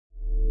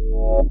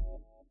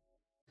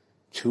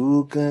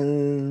छूकर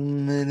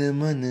मेरे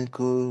मन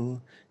को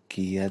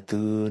किया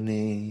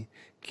तूने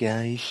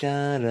क्या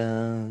इशारा,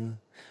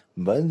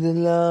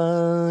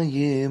 बदला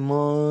ये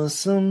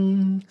मौसम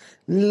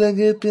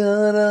लगे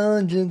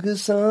प्यारा जग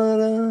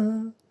सारा।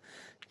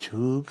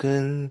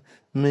 छूकर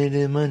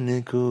मेरे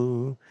मन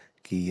को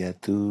किया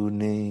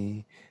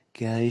तूने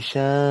क्या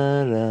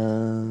इशारा।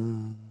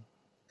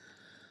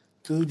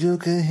 तू जो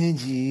कहे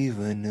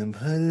जीवन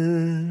भर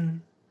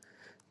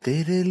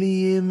तेरे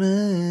लिए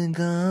मैं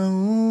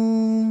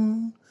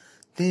गाऊं,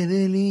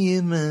 तेरे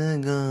लिए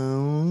मैं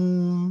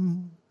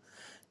गाऊं,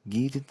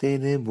 गीत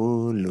तेरे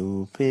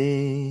बोलों पे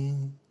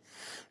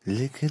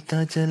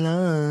लिखता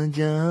चला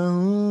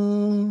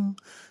जाऊं,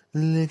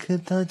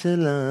 लिखता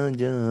चला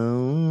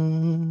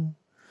जाऊं।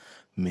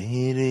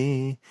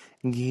 मेरे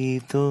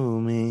गीतों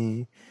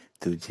में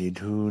तुझे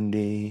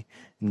ढूंढे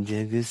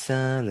जग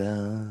सारा।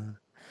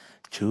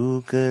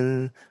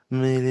 छूकर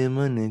मेरे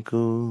मन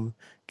को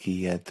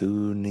किया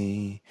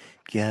तूने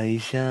क्या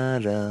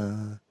इशारा,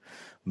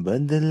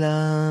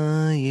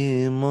 बदला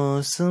ये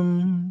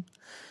मौसम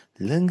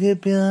लगे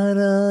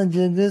प्यारा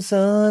जग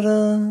सारा।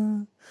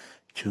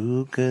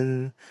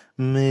 छूकर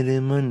मेरे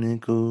मन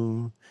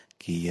को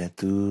किया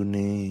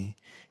तूने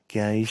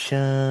क्या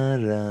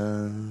इशारा।